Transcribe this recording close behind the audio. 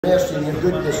Mercy and your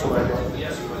goodness, my God.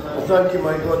 I thank you,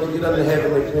 my God, that you're in the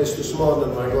heavenly place this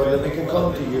morning, my God, that we can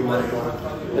come to you, my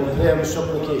God, in prayer and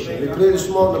supplication. We pray this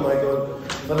morning, my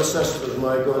God, for the sisters,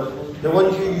 my God, the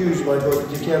ones you use, my God,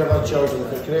 to take care of our children,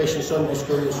 for Creation Sunday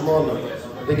School this morning.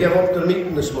 They give up their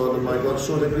meeting this morning, my God,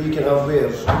 so that we can have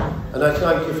theirs. And I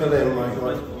thank you for them, my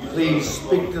God. Please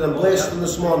speak to them, bless them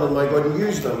this morning, my God, and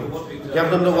use them. Give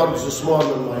them the words this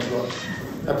morning, my God.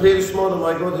 I pray this morning,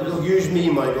 my God, that you'll use me,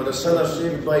 my God, a sinner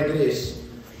saved by grace.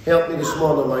 Help me this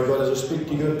morning, my God, as I speak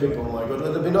to your people, my God.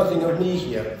 Let there be nothing of me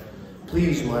here.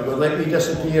 Please, my God, let me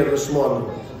disappear this morning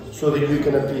so that you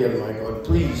can appear, my God.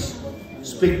 Please,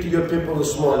 speak to your people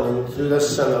this morning through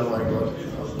this sinner, my God.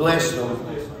 Bless them.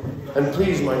 And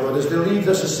please, my God, as they leave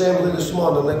this assembly this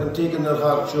morning, let them take in their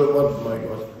hearts your word, my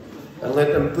God. And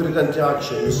let them put it into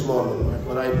action this morning, my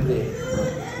God, I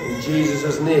pray. In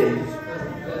Jesus' name.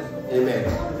 Amen.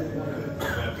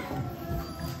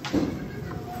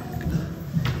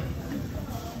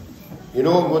 You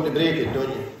know I'm going to break it, don't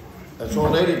you? It's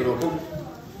already broken,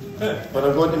 but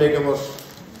I'm going to make it worse.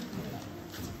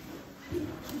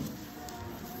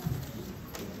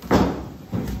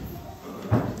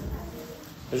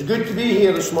 It's good to be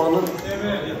here this morning.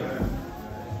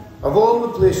 Of all the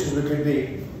places we could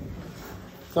be,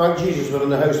 thank Jesus we're in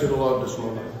the house of the Lord this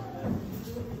morning.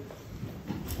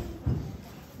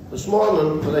 This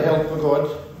morning, with the help of God,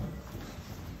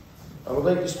 I would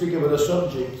like to speak about a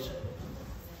subject.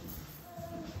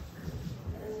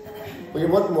 Will you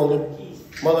want Molly?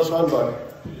 Mother's handbag.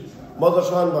 Mother's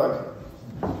handbag.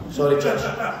 Sorry, church.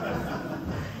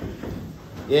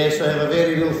 Yes, I have a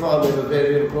very real family with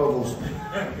very real problems.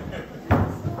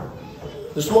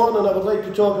 This morning, I would like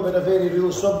to talk about a very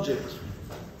real subject.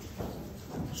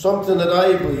 Something that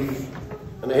I believe,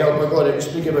 and the help of God, I can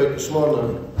speak about this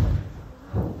morning.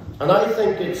 And I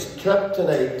think it's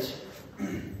kryptonite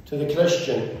to the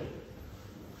Christian.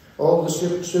 All the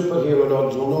superhero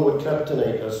nerds will know what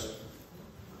kryptonite is.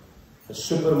 It's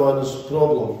Superman's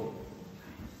problem.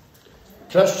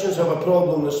 Christians have a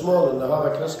problem this morning. They have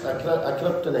a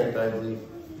kryptonite, I believe.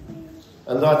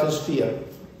 And that is fear.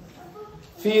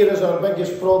 Fear is our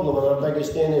biggest problem and our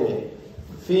biggest enemy.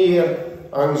 Fear,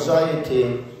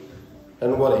 anxiety,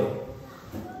 and worry.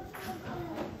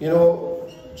 You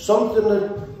know, something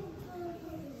that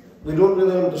we don't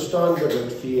really understand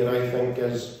about fear, I think,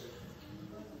 is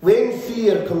when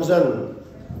fear comes in,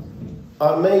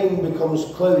 our mind becomes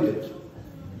clouded.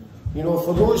 You know,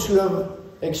 for those who have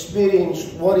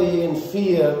experienced worry and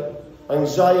fear,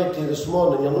 anxiety this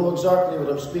morning, you'll know exactly what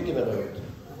I'm speaking about.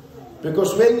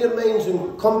 Because when your mind's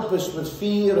encompassed with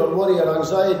fear or worry or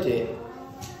anxiety,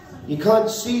 you can't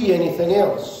see anything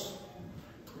else.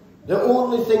 The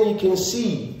only thing you can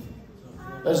see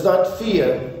is that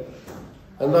fear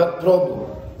and that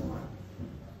problem.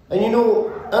 And you know,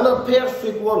 in a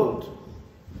perfect world,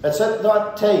 it's at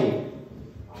that time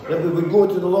that we would go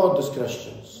to the Lord as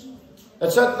Christians.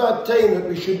 It's at that time that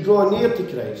we should draw near to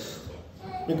Christ,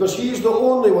 because He's the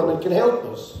only one that can help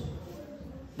us.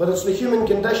 But it's the human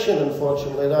condition,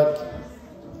 unfortunately, that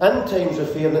in times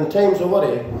of fear and in times of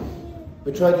worry,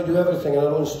 we try to do everything in our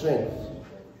own strength.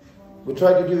 We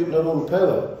try to do it in our own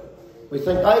power. We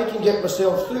think, I can get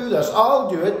myself through this, I'll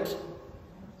do it.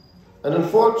 And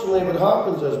unfortunately what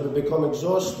happens is we become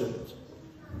exhausted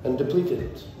and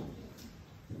depleted.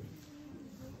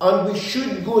 And we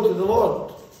should go to the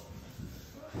Lord.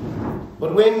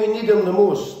 But when we need Him the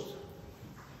most,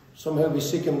 somehow we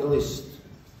seek Him the least.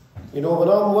 You know, when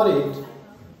I'm worried,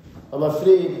 I'm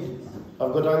afraid,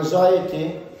 I've got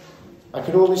anxiety, I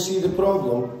can only see the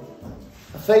problem,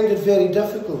 I find it very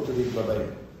difficult to read my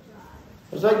Bible.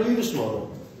 Is that you this morning?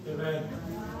 Amen.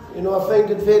 You know, I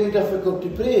find it very difficult to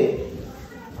pray.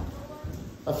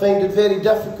 I find it very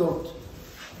difficult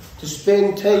to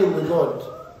spend time with God,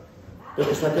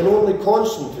 because I can only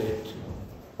concentrate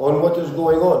on what is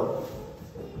going on.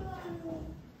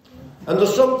 And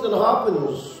there's something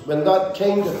happens when that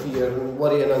kind of fear and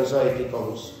worry and anxiety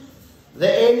comes.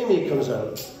 The enemy comes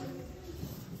in.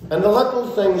 And the little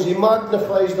things, he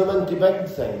magnifies them into big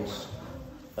things.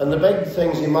 And the big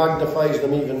things, he magnifies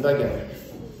them even bigger.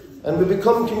 And we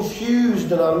become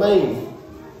confused in our mind.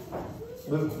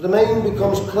 The mind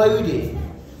becomes cloudy.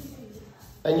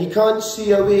 And you can't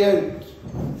see a way out.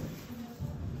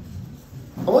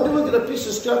 I want to look at a piece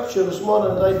of scripture this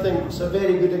morning that I think is a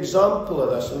very good example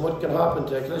of this and what can happen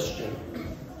to a Christian.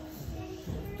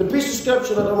 The piece of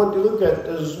scripture that I want to look at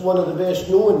is one of the best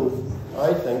known,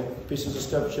 I think, pieces of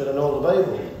scripture in all the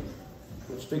Bible.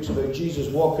 It speaks about Jesus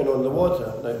walking on the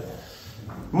water. Now,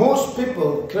 most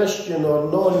people, Christian or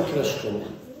non-Christian,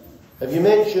 if you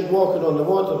mention walking on the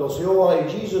water, they'll say, oh, aye,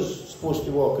 Jesus supposed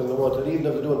to walk in the water, even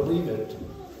if they don't believe it.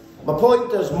 My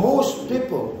point is, most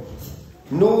people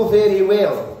know very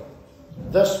well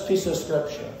this piece of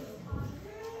scripture.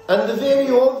 And the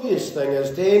very obvious thing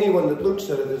is, to anyone that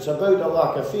looks at it, it's about a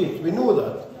lack of faith. We know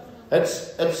that.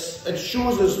 It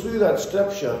shows us through that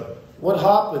scripture what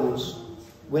happens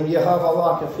when you have a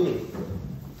lack of faith.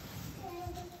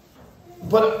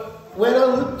 But when I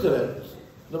looked at it,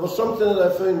 there was something that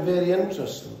I found very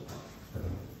interesting.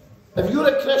 If you're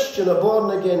a Christian, a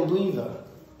born-again believer,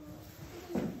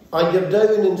 and you're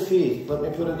down in faith, let me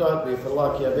put it that way for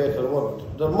lack of a better word,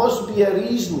 there must be a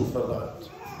reason for that.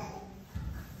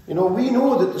 You know, we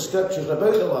know that the scripture's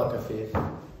about a lack of faith.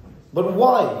 But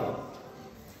why?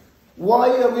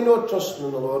 Why are we not trusting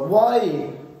in the Lord? Why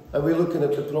are we looking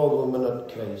at the problem and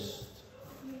not Christ?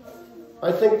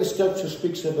 I think the scripture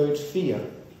speaks about fear.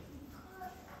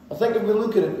 I think if we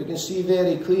look at it, we can see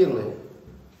very clearly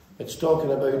it's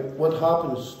talking about what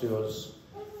happens to us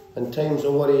in times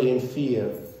of worry and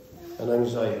fear and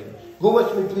anxiety. Go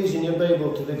with me, please, in your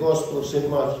Bible to the Gospel of St.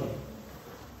 Matthew.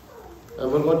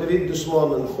 And we're going to read this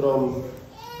morning from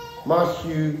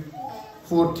Matthew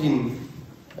 14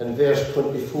 and verse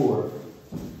 24.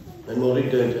 And we'll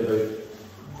read down to about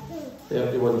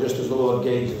 31, just as the Lord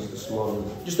guides us this morning.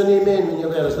 Just an amen when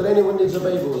you're there. Is there anyone who needs a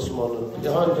Bible this morning? Put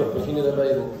your hand up if you need a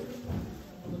Bible.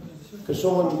 Could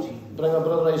someone bring a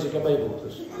Brother Isaac a Bible,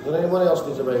 please? Is there anyone else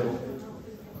needs a Bible?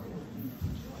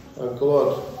 Thank the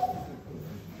Lord.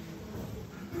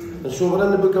 And so we're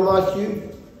in the book of Matthew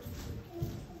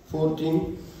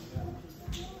 14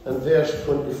 and verse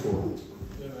 24.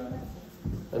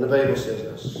 And the Bible says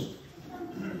this.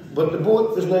 But the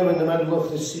boat was now in the middle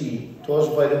of the sea,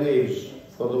 tossed by the waves,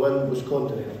 for the wind was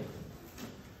contrary.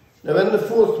 Now in the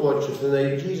fourth watch of the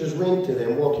night, Jesus went to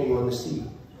them walking on the sea.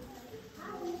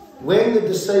 When the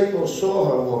disciples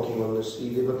saw him walking on the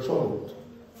sea, they were troubled,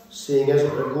 saying, "Is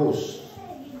it a ghost?"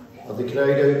 And they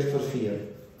cried out for fear.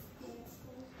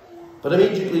 But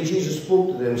immediately Jesus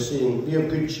spoke to them, saying, "Be of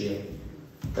good cheer.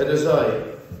 It is I.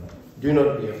 Do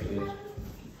not be afraid."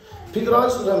 Peter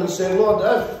answered him and said, "Lord,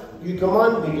 if you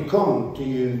command me to come to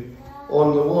you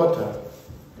on the water."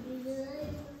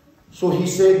 So he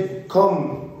said,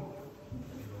 "Come."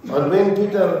 And when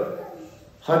Peter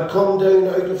had come down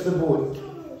out of the boat,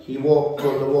 he walked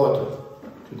on the water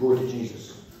to go to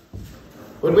Jesus.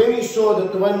 But when he saw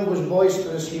that the wind was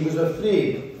boisterous, he was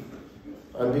afraid,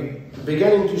 and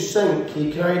beginning to sink,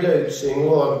 he cried out, saying,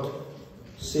 "Lord,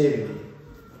 save me."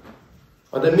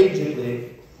 And immediately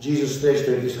Jesus stretched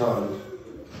out his hand,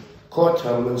 caught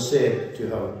him, and said to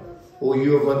him, "O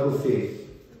you of little faith,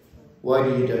 why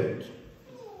do you doubt?"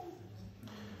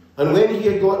 And when he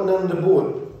had gotten in the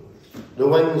boat, the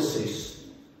wind ceased,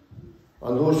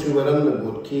 and those who were in the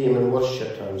boat came and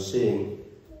worshipped him, saying,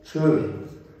 "Truly,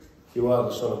 you are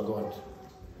the Son of God."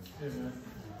 Amen.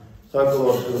 Thank the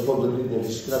Lord for the public reading of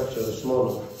His scripture this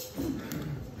morning.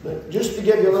 Now, just to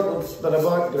give you a little bit of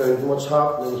background on what's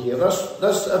happening here,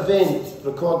 this event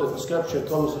recorded in scripture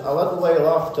comes a little while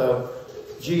after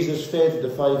Jesus fed the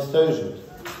 5,000.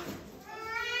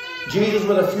 Jesus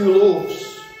with a few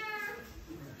loaves,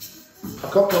 a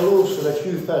couple of loaves and a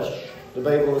few fish, the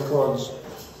Bible records,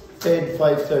 fed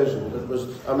 5,000. It was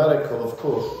a miracle, of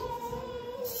course.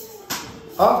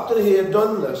 After he had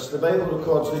done this, the Bible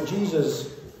records that Jesus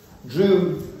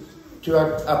drew to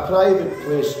a private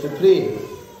place to pray.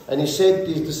 And he said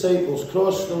to his disciples,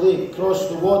 "Cross the lake, cross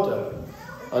the water,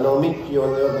 and I'll meet you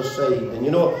on the other side." And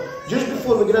you know, just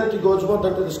before we get into God's word,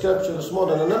 into the scripture this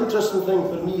morning, an interesting thing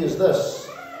for me is this.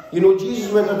 You know,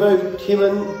 Jesus went about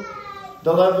healing,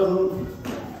 delivering,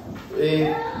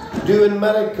 doing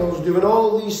miracles, doing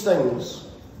all these things.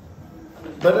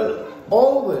 But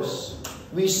always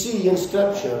we see in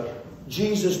scripture,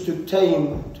 Jesus took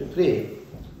time to pray.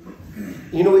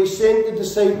 You know, he sent the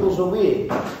disciples away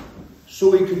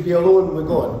so he could be alone with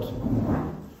God.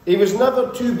 He was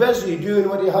never too busy doing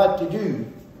what he had to do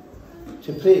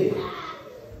to pray.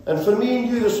 And for me and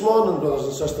you this morning, brothers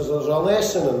and sisters, there's a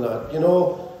lesson in that. You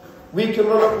know, we can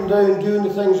run up and down doing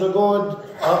the things of God.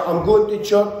 I'm going to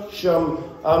church,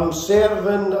 I'm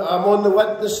serving, I'm on the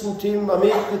witnessing team, I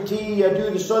make the tea, I do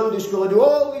the Sunday school, I do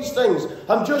all these things.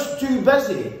 I'm just too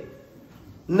busy.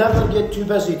 Never get too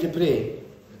busy to pray.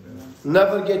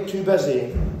 Never get too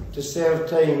busy to serve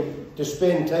time, to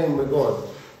spend time with God.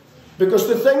 Because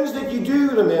the things that you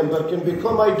do, remember, can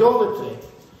become idolatry.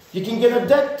 You can get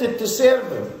addicted to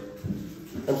serving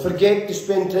and forget to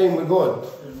spend time with God.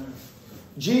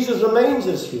 Jesus reminds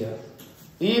us here,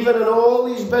 even in all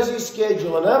his busy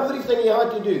schedule and everything he had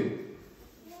to do,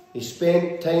 he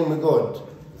spent time with God.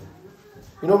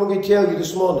 You know what I'm going to tell you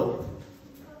this morning?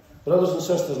 Brothers and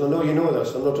sisters, I know you know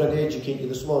this. I'm not trying to educate you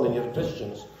this morning. You're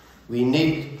Christians. We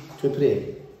need to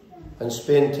pray and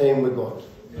spend time with God.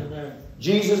 Amen.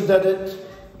 Jesus did it.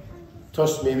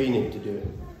 Trust me, we need to do it.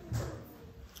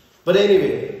 But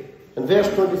anyway, in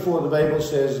verse 24, the Bible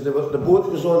says the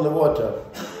boat was on the water.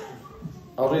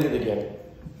 I'll read it again.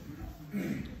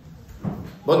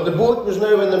 But the boat was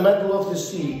now in the middle of the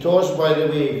sea, tossed by the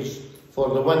waves,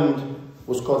 for the wind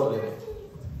was contrary.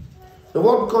 The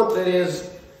word contrary is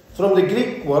from the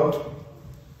Greek word,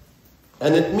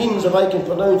 and it means, if I can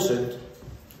pronounce it,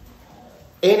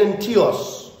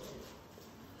 enantios,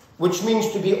 which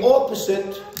means to be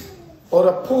opposite or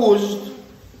opposed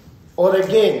or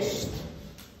against.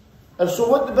 And so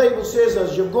what the Bible says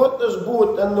is, you've got this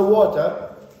boat in the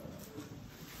water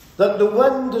that the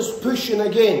wind is pushing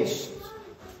against.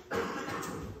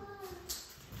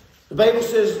 The Bible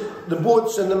says the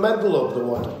boat's in the middle of the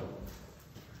water.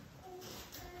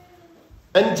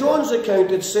 In John's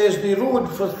account it says they rowed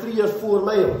for 3 or 4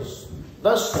 miles.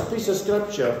 This piece of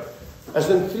scripture is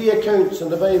in 3 accounts in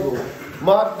the Bible.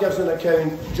 Mark gives an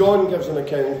account, John gives an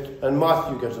account, and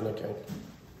Matthew gives an account.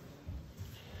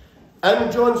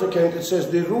 In John's account it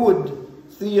says they rowed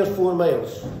 3 or 4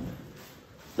 miles.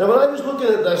 Now when I was looking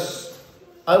at this,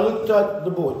 I looked at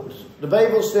the boat. The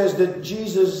Bible says that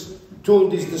Jesus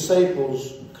told his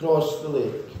disciples, cross the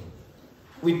lake.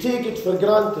 We take it for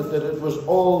granted that it was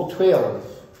all 12,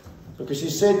 because he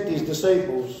said to his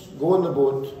disciples, go on the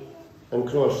boat and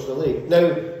cross the lake. Now,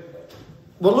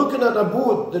 we're looking at a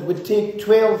boat that would take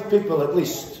 12 people at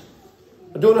least.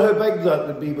 I don't know how big that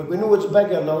would be, but we know it's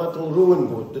bigger than a little rowing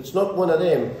boat. It's not one of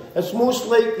them. It's most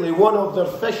likely one of their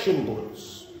fishing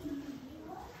boats.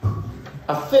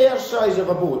 A fair size of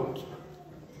a boat.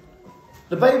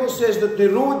 The Bible says that they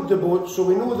rowed the boat, so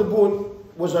we know the boat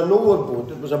was an oar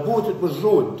boat. It was a boat that was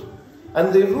rowed.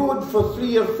 And they rowed for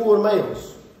 3 or 4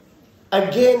 miles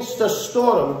against a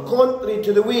storm, contrary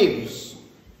to the waves.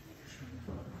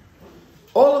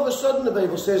 All of a sudden, the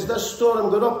Bible says, this storm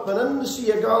got up, and in the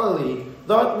Sea of Galilee,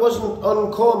 that wasn't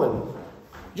uncommon.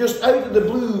 Just out of the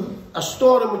blue, a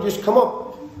storm would just come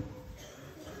up.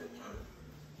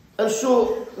 And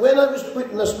so, when I was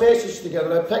putting this message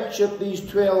together, I pictured these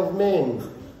 12 men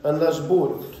and this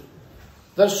boat.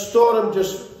 This storm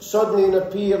just suddenly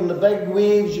appeared, and the big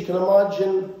waves, you can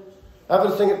imagine,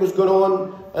 everything that was going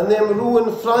on, and them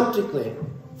rowing frantically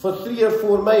for 3 or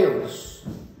 4 miles.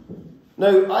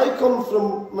 Now, I come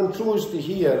from Montrose to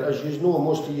here, as you know,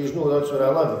 most of you know, that's where I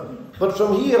live. But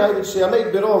from here, I would say, I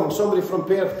might be wrong, somebody from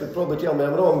Perth could probably tell me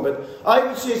I'm wrong, but I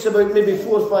would say it's about maybe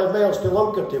 4 or 5 miles to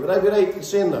Lunkerty. Would I be right in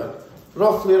saying that?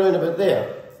 Roughly around about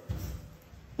there.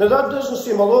 Now that doesn't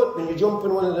seem a lot when you jump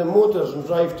in one of the motors and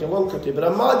drive to Lunkerty, but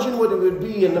imagine what it would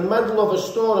be in the middle of a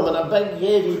storm in a big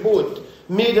heavy boat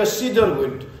made of cedar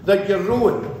wood that you're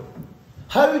rowing.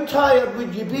 How tired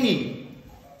would you be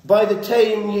by the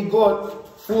time you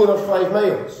got 4 or 5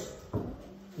 miles?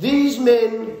 These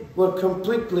men were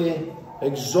completely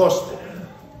exhausted.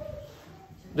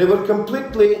 They were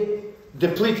completely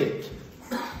depleted.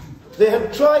 They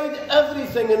had tried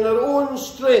everything in their own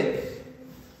strength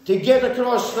to get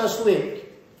across this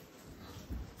lake.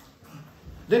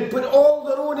 They'd put all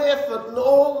their own effort and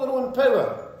all their own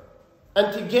power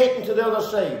into getting to the other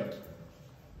side.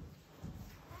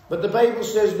 But the Bible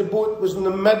says the boat was in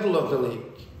the middle of the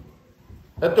lake,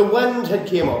 that the wind had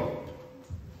came up,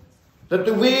 that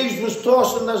the waves was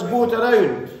tossing this boat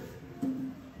around.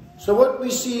 So what we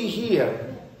see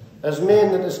here is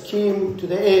men that has came to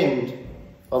the end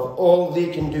of all they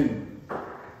can do.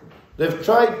 They've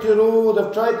tried to row,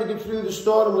 they've tried to get through the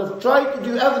storm, they've tried to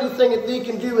do everything that they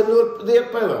can do in their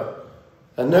power,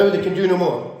 and now they can do no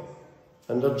more.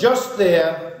 And they're just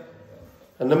there,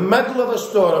 in the middle of a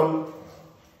storm,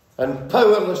 and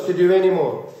powerless to do any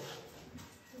more.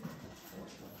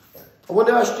 I want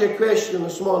to ask you a question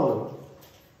this morning.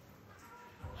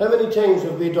 How many times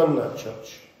have we done that,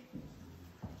 church?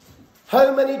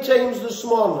 How many times this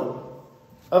morning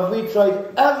have we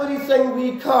tried everything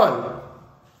we can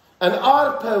in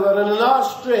our power and in our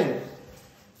strength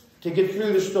to get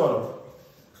through the storm?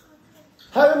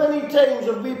 How many times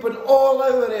have we put all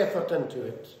our effort into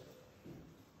it?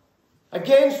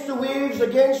 Against the waves,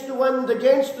 against the wind,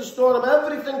 against the storm,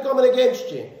 everything coming against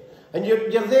you. And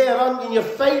you're there, and you're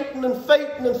fighting and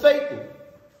fighting and fighting.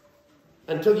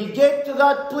 Until you get to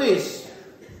that place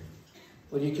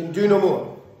where you can do no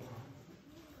more.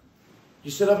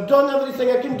 You said, I've done everything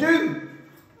I can do.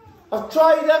 I've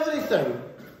tried everything.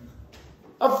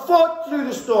 I've fought through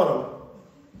the storm.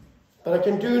 But I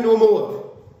can do no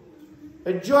more.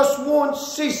 It just won't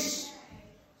cease.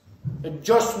 It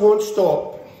just won't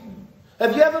stop.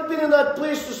 Have you ever been in that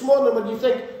place this morning where you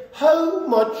think, how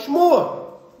much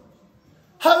more?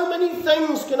 How many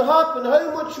things can happen?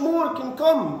 How much more can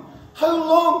come? How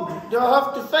long do I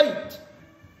have to fight?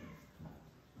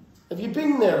 Have you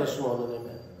been there this morning,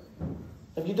 amen?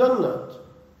 Have you done that?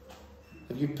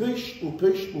 Have you pushed and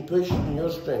pushed and pushed in your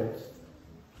strength?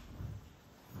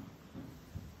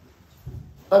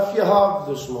 If you have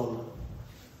this morning,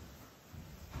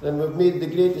 then we've made the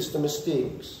greatest of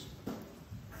mistakes.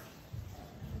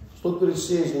 Look what it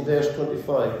says in verse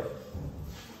 25.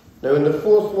 Now in the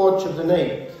fourth watch of the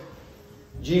night,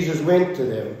 Jesus went to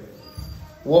them,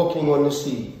 walking on the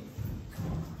sea.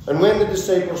 And when the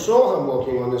disciples saw him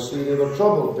walking on the sea, they were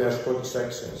troubled, verse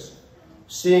 26 says,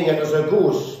 saying it was a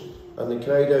ghost, and they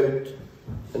cried out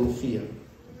in fear.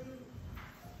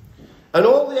 And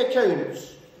all the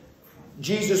accounts,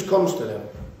 Jesus comes to them.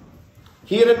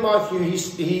 Here in Matthew,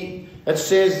 it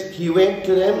says he went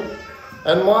to them.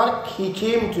 And Mark, he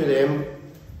came to them.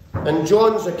 In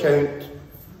John's account,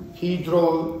 he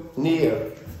drew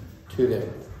near to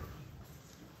them.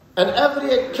 And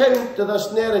every account of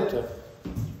this narrative,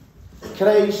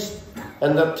 Christ,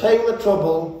 in their time of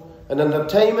trouble and in their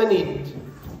time of need,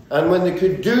 and when they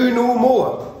could do no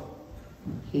more,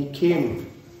 he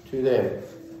came to them.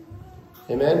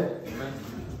 Amen? Amen.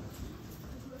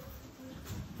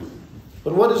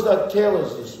 But what does that tell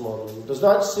us this morning? Does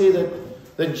that say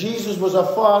that Jesus was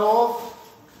afar off,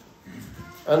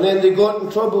 and then they got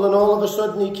in trouble and all of a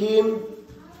sudden he came?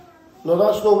 No,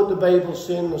 that's not what the Bible's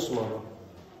saying this morning.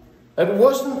 It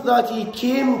wasn't that he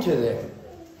came to them.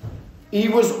 He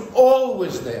was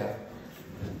always there.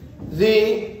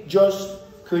 They just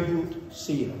couldn't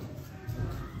see him.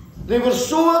 They were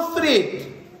so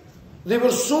afraid. They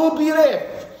were so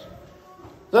bereft.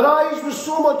 Their eyes were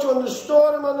so much on the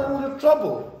storm and on the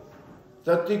trouble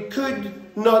that they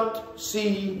could not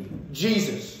see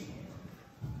Jesus.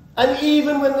 And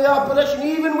even when the apparition,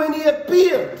 even when he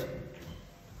appeared,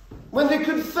 when they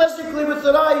could physically with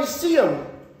their eyes see him,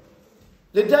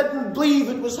 they didn't believe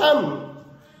it was him.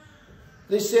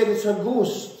 They said, it's a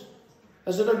ghost.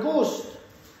 Is it a ghost?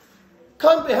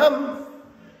 Can't be him.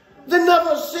 They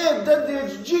never said, did they,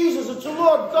 it's Jesus, it's the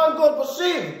Lord, thank God we're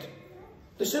saved.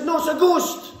 They said, no, it's a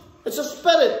ghost. It's a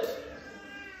spirit.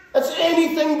 It's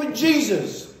anything but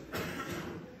Jesus.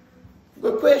 I've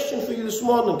got a question for you this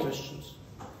morning, Christians.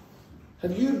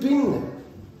 Have you been there?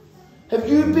 Have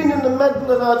you been in the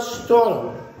middle of that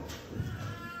storm?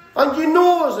 And you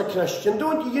know as a Christian,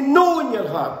 don't you? You know in your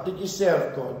heart that you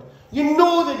serve God. You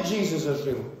know that Jesus is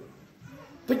real.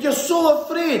 But you're so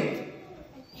afraid,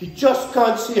 you just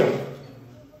can't see him.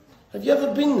 Have you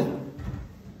ever been there?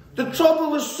 The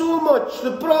trouble is so much,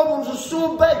 the problems are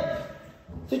so big,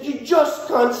 that you just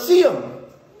can't see him.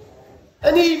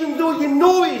 And even though you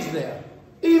know he's there,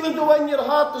 even though in your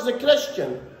heart as a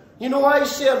Christian, you know I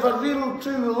serve a real,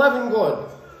 true, living God,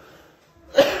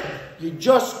 you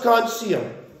just can't see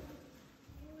him.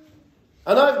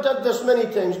 And I've done this many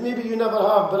times. Maybe you never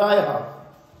have, but I have.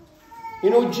 You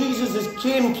know, Jesus has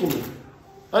came to me.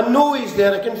 I know he's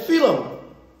there. I can feel him.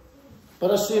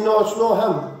 But I say, no, it's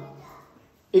not him.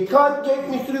 He can't get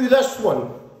me through this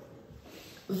one.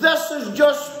 This is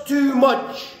just too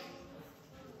much.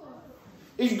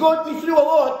 He's got me through a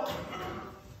lot,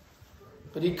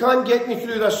 but he can't get me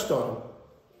through this storm.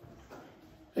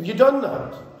 Have you done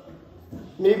that?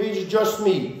 Maybe it's just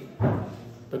me,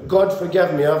 but God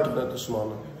forgive me, I've done it this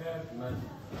morning.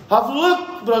 I've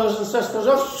looked, brothers and sisters,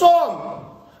 I've saw him.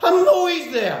 I know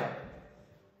he's there.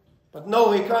 But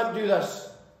no, he can't do this.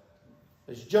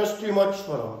 It's just too much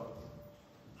for him.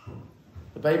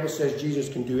 The Bible says Jesus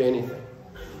can do anything.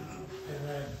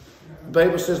 The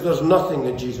Bible says there's nothing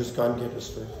that Jesus can't get us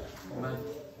through.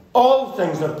 All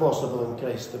things are possible in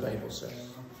Christ, the Bible says.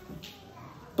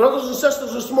 Brothers and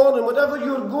sisters, this morning, whatever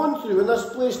you're going through in this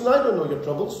place, and I don't know your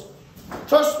troubles,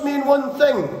 trust me in one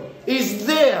thing, he's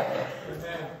there.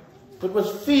 But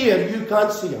with fear, you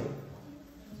can't see him.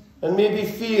 And maybe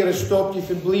fear has stopped you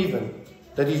from believing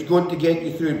that he's going to get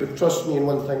you through it. But trust me in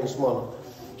one thing this morning,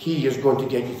 he is going to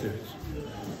get you through it.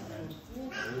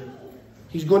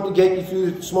 He's going to get you through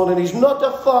it this morning. He's not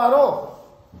afar off.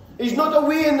 He's not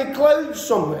away in the clouds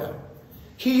somewhere.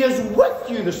 He is with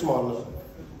you this morning.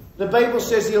 The Bible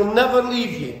says he'll never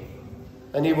leave you,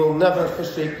 and he will never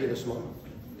forsake you this morning.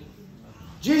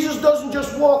 Jesus doesn't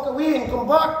just walk away and come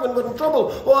back when we're in trouble.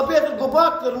 Oh, I better go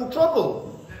back, they're in trouble.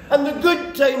 And the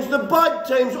good times, the bad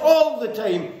times, all the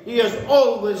time, he is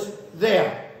always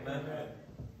there. Amen.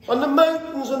 On the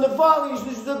mountains and the valleys,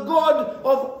 he's the God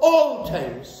of all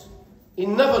times. He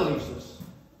never leaves us.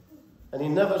 And he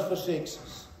never forsakes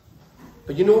us.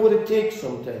 But you know what it takes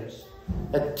sometimes?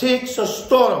 It takes a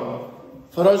storm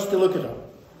for us to look at him.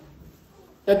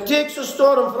 It takes a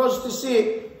storm for us to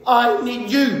say, I need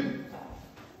you.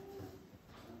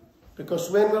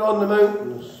 Because when we're on the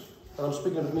mountains, and I'm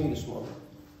speaking of me this morning,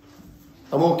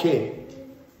 I'm okay.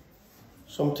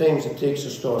 Sometimes it takes a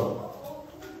storm.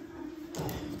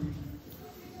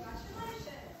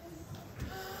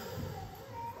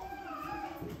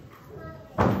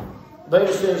 The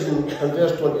Bible says in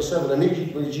verse 27,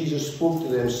 immediately Jesus spoke to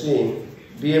them, saying,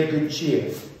 be of good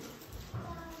cheer.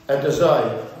 It is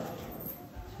I.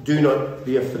 Do not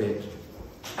be afraid.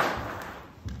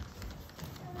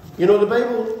 You know, the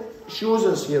Bible shows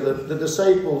us here that the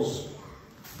disciples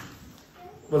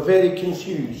were very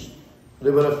confused.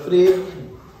 They were afraid.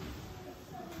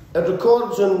 It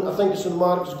records in, I think it's in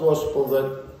Mark's Gospel,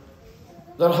 that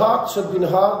their hearts had been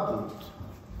hardened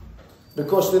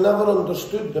because they never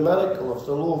understood the miracle of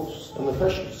the loaves and the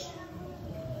fishes.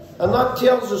 And that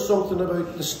tells us something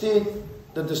about the state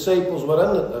the disciples were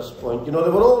in at this point. You know, they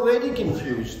were already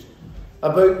confused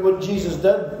about what Jesus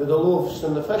did with the loaves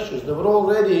and the fishes. They were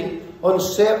already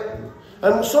uncertain.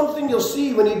 And something you'll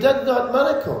see when he did that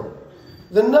miracle,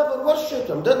 they never worshipped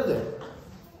him, did they?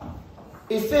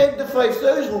 He fed the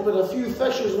 5,000 with a few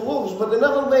fishes and loaves, but they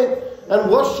never went and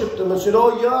worshipped him and said,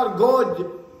 oh, you are God.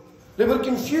 They were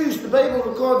confused. The Bible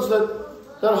records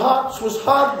that their hearts was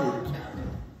hardened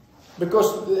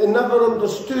because they never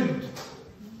understood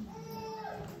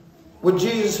what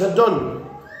Jesus had done.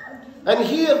 And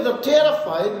here they're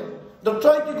terrified. They're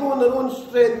trying to go in their own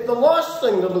strength. The last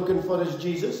thing they're looking for is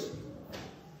Jesus.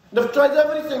 They've tried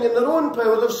everything in their own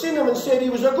power. They've seen him and said he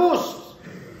was a ghost.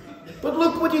 But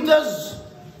look what he does.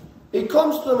 He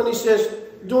comes to them and he says,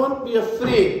 don't be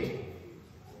afraid.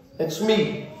 It's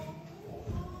me.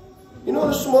 You know,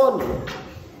 this morning,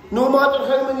 no matter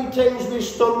how many times we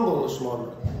stumble this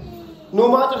morning, no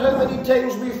matter how many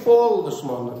times we fall this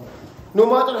morning, no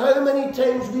matter how many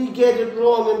times we get it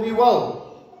wrong, and we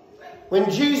will, when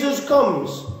Jesus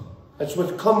comes, it's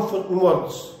with comfort and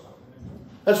words.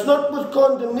 It's not with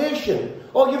condemnation.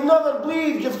 Oh, you've never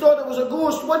believed, you've thought it was a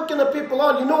ghost. What kind of people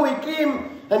are you? No, he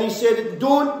came and he said,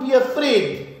 don't be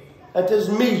afraid. It is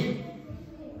me.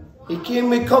 He came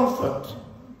with comfort.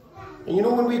 And you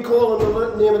know, when we call on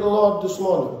the name of the Lord this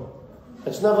morning,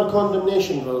 it's never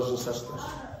condemnation, brothers and sisters.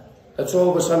 It's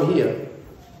always, I'm here.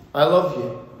 I love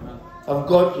you. I've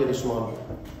got you this morning.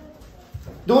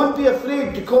 Don't be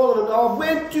afraid to call on him. I've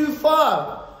went too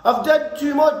far. I've did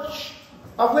too much.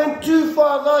 I've went too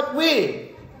far that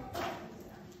way.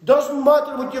 Doesn't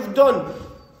matter what you've done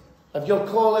if you'll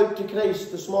call out to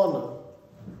Christ this morning.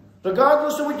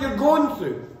 Regardless of what you're going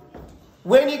through,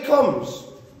 when he comes,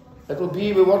 it will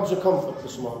be with words of comfort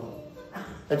this morning.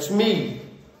 It's me.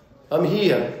 I'm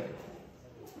here.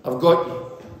 I've got you.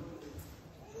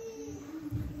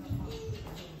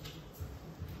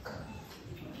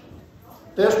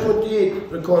 Verse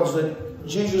 28 records that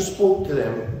Jesus spoke to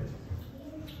them.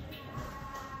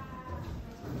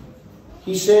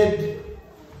 He said,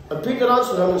 and Peter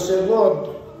answered him and said,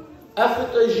 Lord, if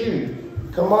it is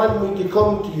you, command me to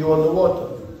come to you on the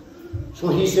water. So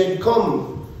he said, come.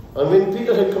 And when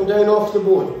Peter had come down off the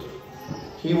boat,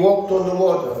 he walked on the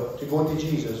water to go to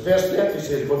Jesus. Verse 30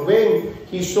 says, but when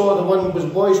he saw the wind was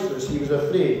boisterous, he was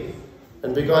afraid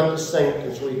and began to sink.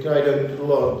 And so he cried out to the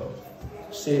Lord,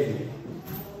 save me.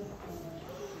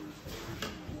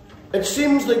 It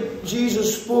seems like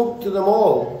Jesus spoke to them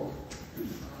all.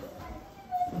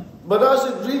 But as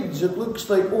it reads, it looks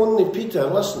like only Peter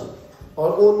listened,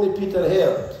 or only Peter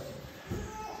heard.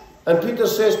 And Peter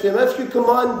says to him, if you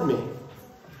command me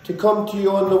to come to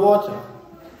you on the water.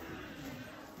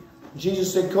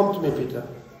 Jesus said, come to me, Peter.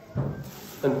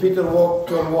 And Peter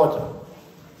walked on water.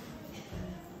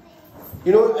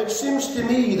 You know, it seems to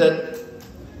me that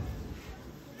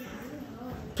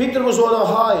Peter was on a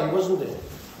high, wasn't he?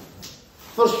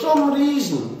 For some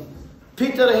reason,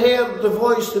 Peter heard the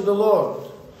voice of the Lord.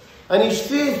 And his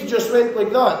faith just went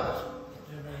like that.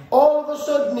 All of a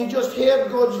sudden, he just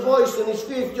heard God's voice and his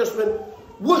faith just went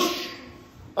whoosh.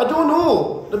 I don't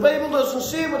know. The Bible doesn't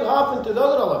say what happened to the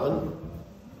other 11.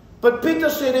 But Peter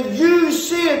said, if you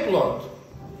say it, Lord,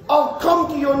 I'll come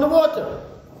to you on the water.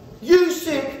 You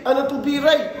say it and it'll be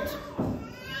right.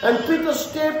 And Peter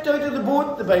stepped out of the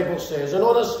boat, the Bible says, and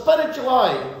on a spiritual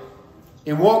eye,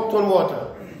 he walked on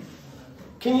water.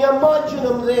 Can you imagine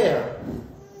him there?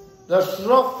 This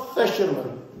rough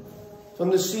fisherman from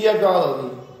the Sea of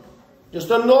Galilee. Just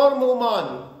a normal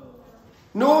man.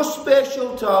 No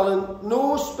special talent,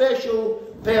 no special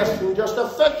person, just a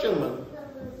fisherman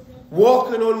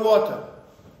walking on water.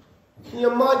 Can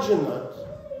you imagine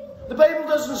that? The Bible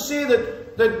doesn't say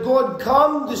that God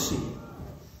calmed the sea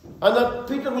and that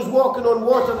Peter was walking on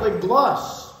water like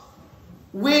glass.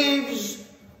 Waves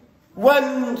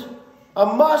wind, a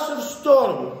massive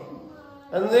storm,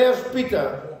 and there's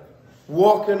Peter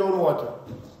walking on water.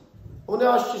 I want to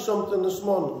ask you something this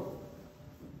morning.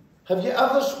 Have you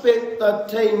ever spent that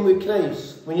time with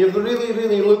Christ when you've really,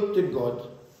 really looked at God?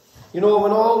 You know,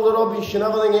 when all the rubbish and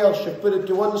everything else, you've put it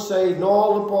to one side, and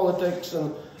all the politics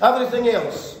and everything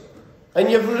else, and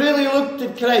you've really looked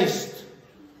at Christ,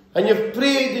 and you've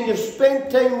prayed and you've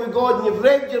spent time with God and you've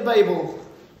read your Bible,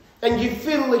 and you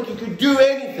feel like you could do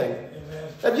anything.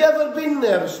 Amen. Have you ever been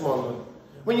there this morning?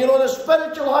 When you're on a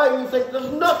spiritual high and you think,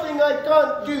 there's nothing I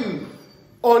can't do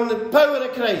on the power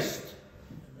of Christ.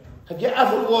 Have you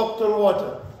ever walked on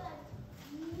water?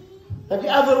 Have you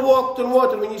ever walked on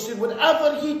water when you said,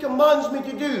 whatever He commands me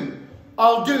to do,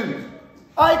 I'll do.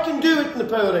 I can do it in the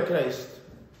power of Christ.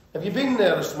 Have you been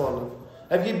there this morning?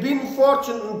 Have you been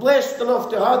fortunate and blessed enough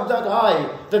to have that high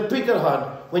that Peter had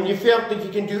when you felt that you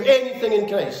can do anything in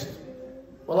Christ?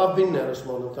 Well, I've been there this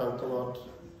morning, thank the Lord.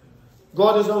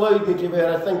 God has allowed me to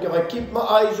where I think if I keep my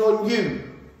eyes on you,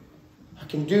 I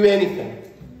can do anything.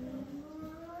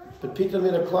 But Peter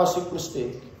made a classic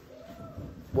mistake,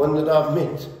 one that I've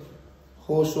made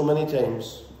so many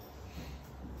times.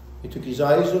 He took his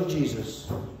eyes off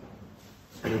Jesus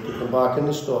and he put them back in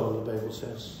the storm, the Bible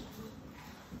says,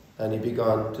 and he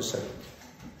began to sink.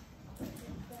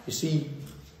 You see,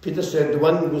 Peter said the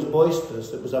wind was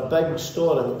boisterous, it was a big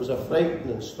storm, it was a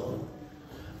frightening storm.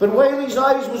 But while his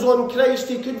eyes was on Christ,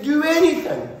 he could do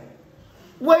anything.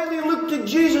 While he looked at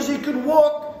Jesus, he could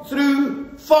walk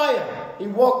through fire. He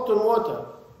walked on water.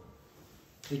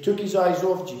 He took his eyes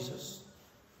off Jesus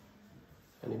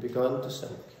and he began to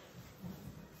sink.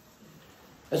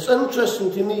 It's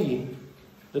interesting to me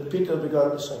that Peter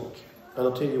began to sink, and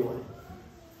I'll tell you why.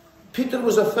 Peter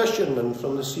was a fisherman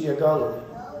from the Sea of Galilee.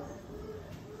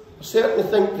 I certainly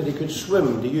think that he could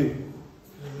swim, do you?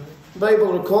 The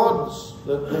Bible records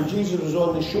that when Jesus was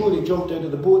on the shore, he jumped out of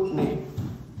the boat and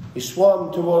he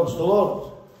swam towards the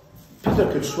Lord.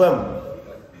 Peter could swim.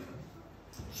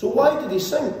 So why did he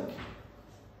sink?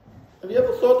 Have you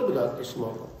ever thought about that this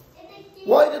morning?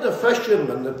 Why did a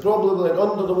fisherman that probably went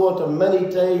under the water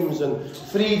many times and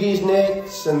freed his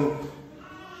nets, and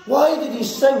why did he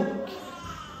sink?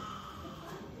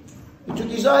 He took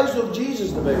his eyes off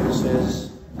Jesus, the Bible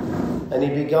says, and he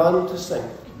began to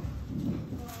sink.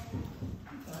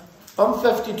 I'm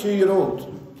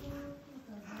 52-year-old.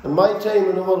 In my time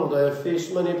in the world, I have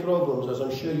faced many problems, as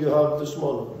I'm sure you have this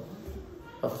morning.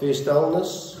 I've faced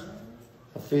illness.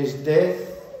 I've faced death.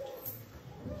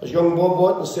 As young Bob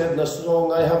Watson said in a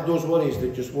song, I have those worries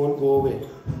that just won't go away.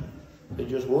 They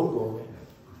just won't go away.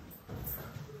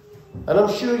 And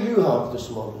I'm sure you have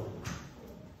this morning.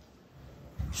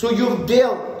 So you've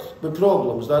dealt with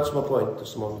problems, that's my point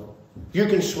this morning. You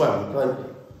can swim, can't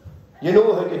you? You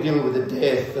know how to deal with the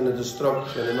death and the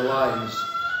destruction and the lies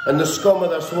and the scum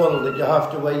of this world that you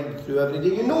have to wade through every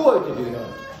day. You know how to do that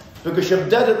because you've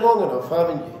done it long enough,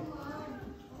 haven't you?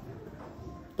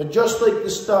 But just like the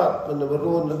start when they were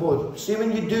rowing the boat, see,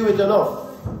 when you do it enough,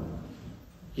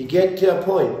 you get to a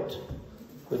point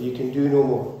where you can do no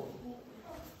more.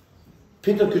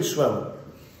 Peter could swim,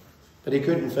 but he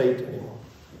couldn't fight anymore.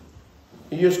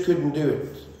 He just couldn't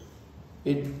do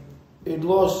it. He'd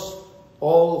lost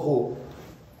all hope.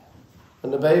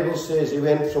 And the Bible says he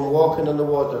went from walking in the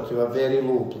water to a very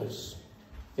low place.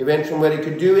 He went from where he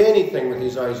could do anything with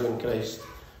his eyes on Christ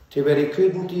to where he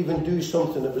couldn't even do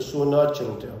something that was so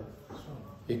natural to him.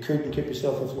 He couldn't keep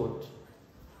himself afloat.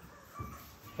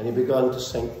 And he began to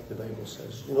sink, the Bible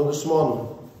says. You know, this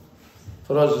morning,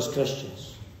 for us as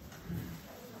Christians,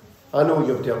 I know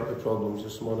you've dealt with problems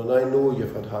this morning. I know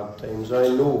you've had hard times. I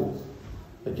know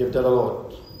that you've done a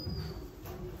lot.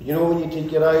 But you know, when you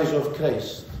take your eyes off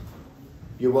Christ,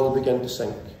 you will begin to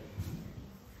sink.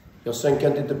 You'll sink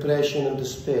into depression and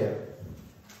despair.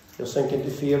 You'll sink into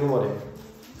fear and worry.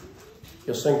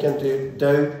 You'll sink into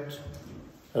doubt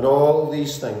and all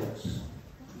these things.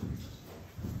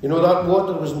 You know, that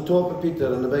water was on top of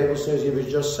Peter, and the Bible says he was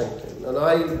just sinking. And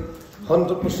I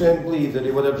 100% believe that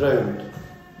he would have drowned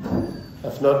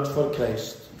if not for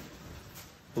Christ.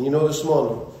 And you know, this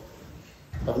morning,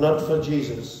 if not for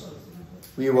Jesus,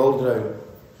 we will drown.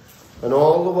 And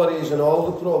all the worries and all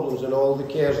the problems and all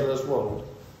the cares of this world,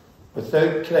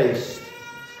 without Christ,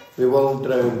 we will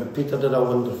drown. But Peter did a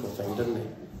wonderful thing, didn't he?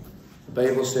 The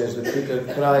Bible says that Peter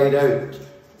cried out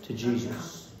to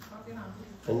Jesus.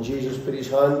 And Jesus put his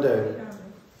hand down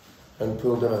and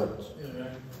pulled him out.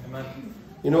 Amen.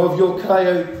 You know, if you'll cry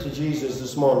out to Jesus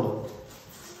this morning,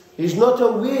 he's not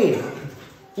away.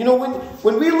 You know,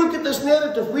 when we look at this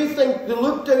narrative, we think they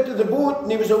looked out of the boat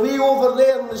and he was away over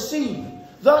there in the sea.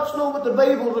 That's not what the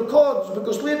Bible records,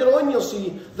 because later on you'll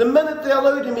see, the minute they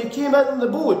allowed him, he came in the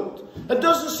boat. It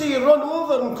doesn't say he ran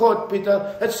over and caught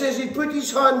Peter. It says he put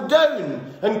his hand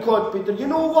down and caught Peter. You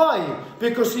know why?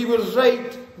 Because he was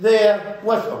right there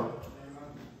with him.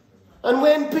 And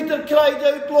when Peter cried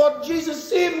out, Lord Jesus,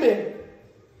 save me,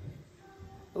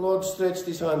 the Lord stretched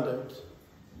his hand out,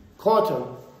 caught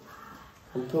him,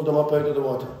 and pulled him up out of the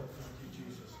water.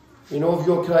 You know, if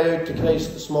you'll cry out to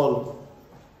Christ this morning,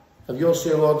 if you'll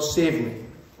say, Lord, save me,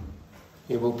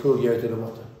 he will pull you out of the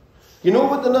water. You know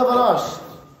what they never asked?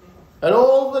 And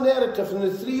all the narrative, and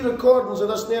the 3 recordings of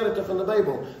this narrative in the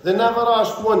Bible, they never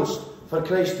asked once for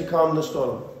Christ to calm the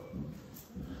storm.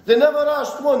 They never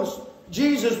asked once,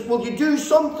 Jesus, will you do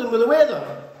something with the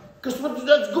weather? Because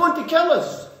that's going to kill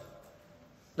us.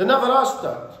 They never asked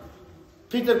that.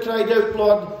 Peter cried out,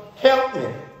 Lord, help me.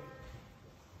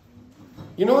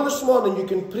 You know, this morning you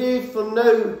can pray from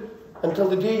now until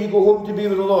the day you go home to be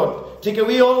with the Lord. Take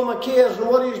away all my cares and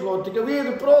worries, Lord. Take away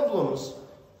the problems.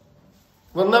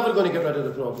 We're never going to get rid of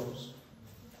the problems.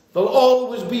 There'll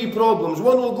always be problems.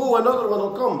 One will go, another one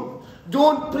will come.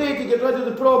 Don't pray to get rid of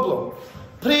the problem.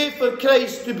 Pray for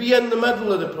Christ to be in the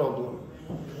middle of the problem.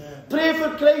 Pray for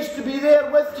Christ to be there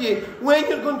with you when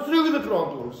you're going through the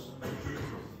problems.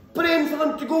 Praying for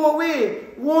him to go away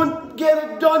won't get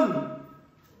it done.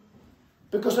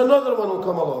 Because another one will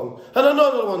come along, and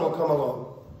another one will come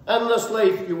along. In this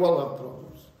life you will have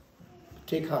problems. But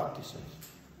take heart, he says.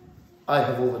 I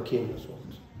have overcame this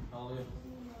world. Hallelujah.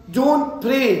 Don't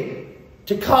pray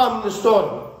to calm the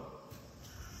storm.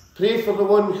 Pray for the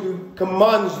one who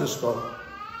commands the storm.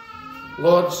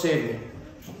 Lord, save me.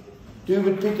 Do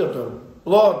what Peter done.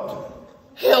 Lord,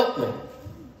 help me.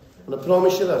 And I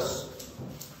promise you this,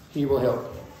 he will help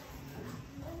you.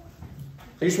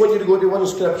 I just want you to go to one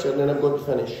scripture and then I'm going to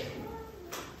finish.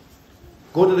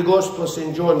 Go to the Gospel of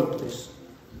St. John, please.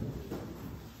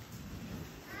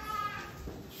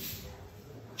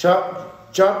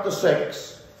 Chapter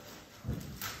 6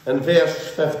 and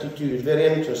verse 52. It's very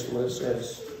interesting what it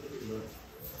says.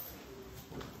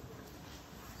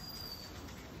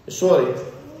 Sorry,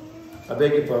 I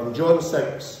beg your pardon. John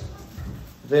 6,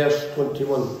 verse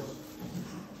 21.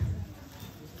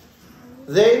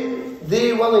 Then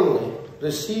they willingly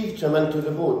received him into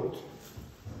the boat,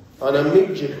 and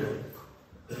immediately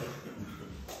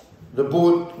the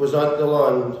boat was at the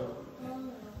land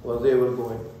where they were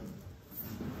going.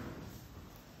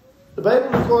 The Bible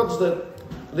records that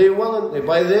they willingly,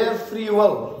 by their free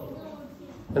will,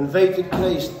 invited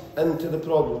Christ into the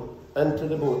problem, into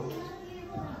the boat.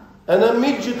 And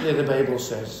immediately, the Bible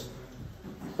says,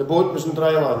 the boat was in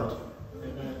dry land.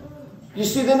 You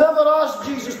see, they never asked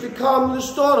Jesus to calm the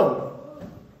storm.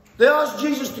 They asked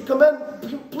Jesus to come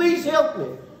in. Please help me.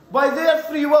 By their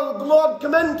free will, the Lord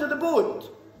come into the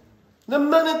boat. The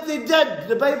minute they did,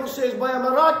 the Bible says, by a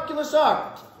miraculous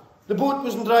act, the boat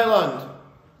was in dry land.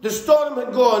 The storm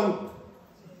had gone.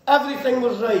 Everything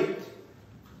was right.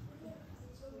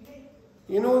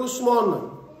 You know, this morning,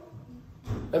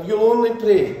 if you'll only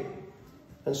pray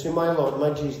and say, my Lord, my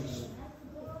Jesus,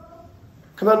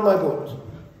 come in my boat.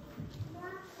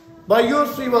 By your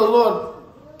free will, Lord,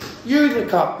 you the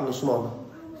captain this morning.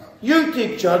 You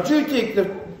take charge. You take the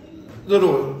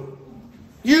road.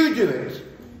 You do it.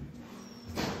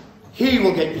 He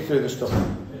will get you through the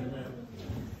storm.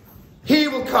 He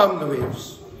will calm the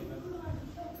waves.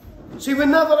 See, we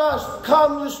never asked,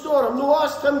 calm the storm. No,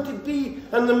 ask him to be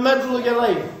in the middle of your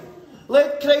life.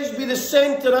 Let Christ be the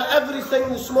centre of everything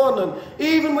this morning.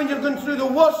 Even when you're going through the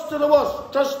worst of the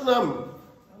worst, trust in him.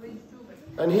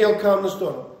 And he'll calm the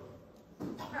storm.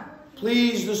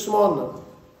 Please, this morning,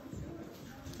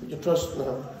 put your trust in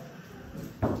him.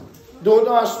 Don't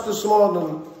ask this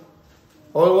morning,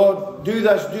 oh Lord, do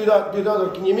this, do that, do the other.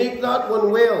 Can you make that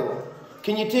one well?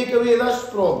 Can you take away this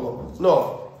problem?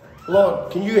 No.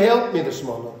 Lord, can you help me this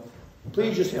morning?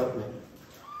 Please just help me.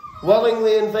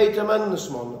 Willingly invite him in this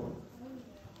morning.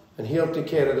 And he'll take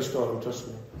care of the storm, trust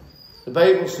me. The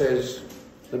Bible says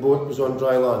the boat was on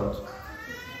dry land.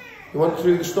 You want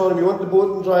through the storm, you want the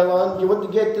boat on dry land, you want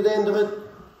to get to the end of it,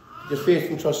 your faith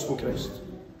and trust in Christ.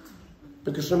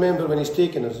 Because remember, when he's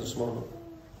taken us this morning,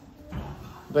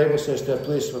 the Bible says to a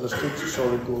place where the streets are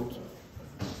solid gold.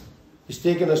 He's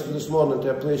taken us this morning to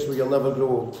a place where you'll never grow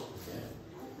old.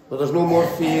 Where there's no more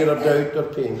fear or doubt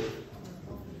or pain.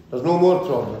 There's no more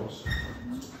problems.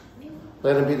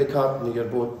 Let him be the captain of your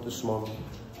boat this morning.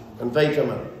 Invite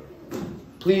him in.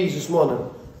 Please, this morning,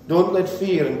 don't let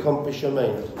fear encompass your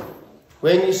mind.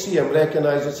 When you see him,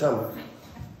 recognise it's him.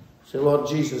 Say, Lord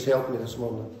Jesus, help me this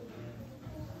morning.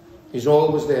 He's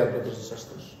always there, brothers and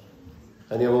sisters.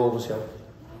 And he'll always help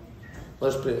you.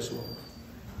 Let's pray this morning.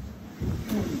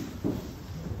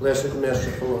 Blessed,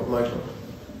 merciful Lord, my God.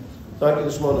 Thank you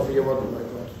this morning for your word, my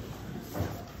God.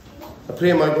 I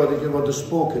pray, my God, that your word is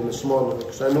spoken this morning,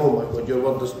 because I know, my God, your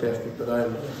word is perfect, but I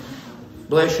am not.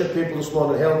 Bless your people this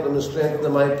morning, help them and strengthen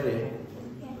them, I pray.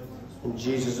 In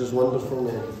Jesus' wonderful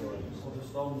name.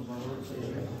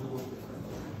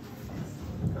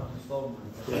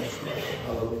 Yes,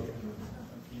 hallelujah.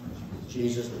 In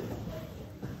Jesus' name.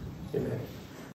 Amen.